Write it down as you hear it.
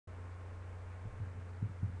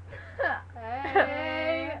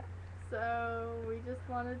birthday. So we just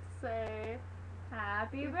wanted to say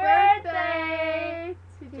Happy birthday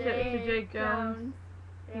to birthday Jake Jones.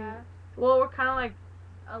 Yeah. Well, we're kind of like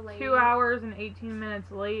A lady. 2 hours and 18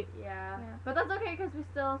 minutes late. Yeah. Yeah. But that's okay because we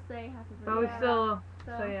still say happy birthday. But we still,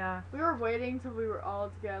 So, so yeah. We were waiting till we were all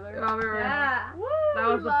together. Oh, we were, Yeah. Woo, that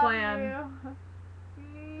was we the love plan.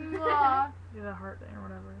 you. Mwah. Do the heart thing or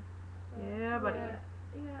whatever. Yeah, buddy.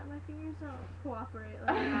 Yeah, my fingers don't cooperate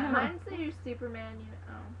like that. Mine say you're Superman, you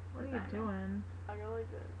know. What are you doing? I go like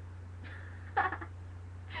this.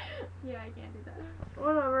 Yeah, I can't do that.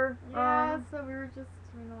 Whatever. Yeah, so we were just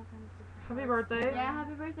doing all kinds of different Happy things. birthday. Yeah,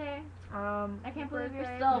 happy birthday. I can't believe you're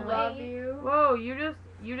Birthday, still we love awake. you. Whoa,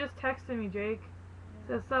 you just texted me, Jake.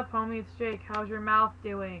 Says, "Sup, homie, it's Jake. How's your mouth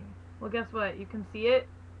doing?" Well, guess what? You can see it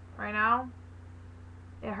right now.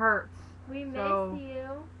 It hurts. We miss So, you.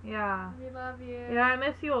 Yeah. We love you. Yeah, I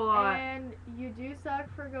miss you a lot. And you do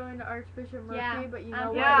suck for going to Archbishop Murphy, Yeah, but you I'm know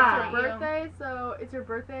what? Yeah. It's your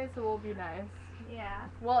birthday, so we'll be nice. Yeah.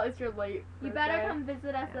 Well, it's your late birthday. You better come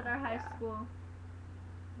visit us Yeah. at our high Yeah. school.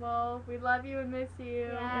 Well, we love you and miss you.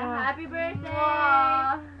 Yeah. Happy birthday.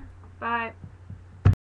 Mwah. Bye.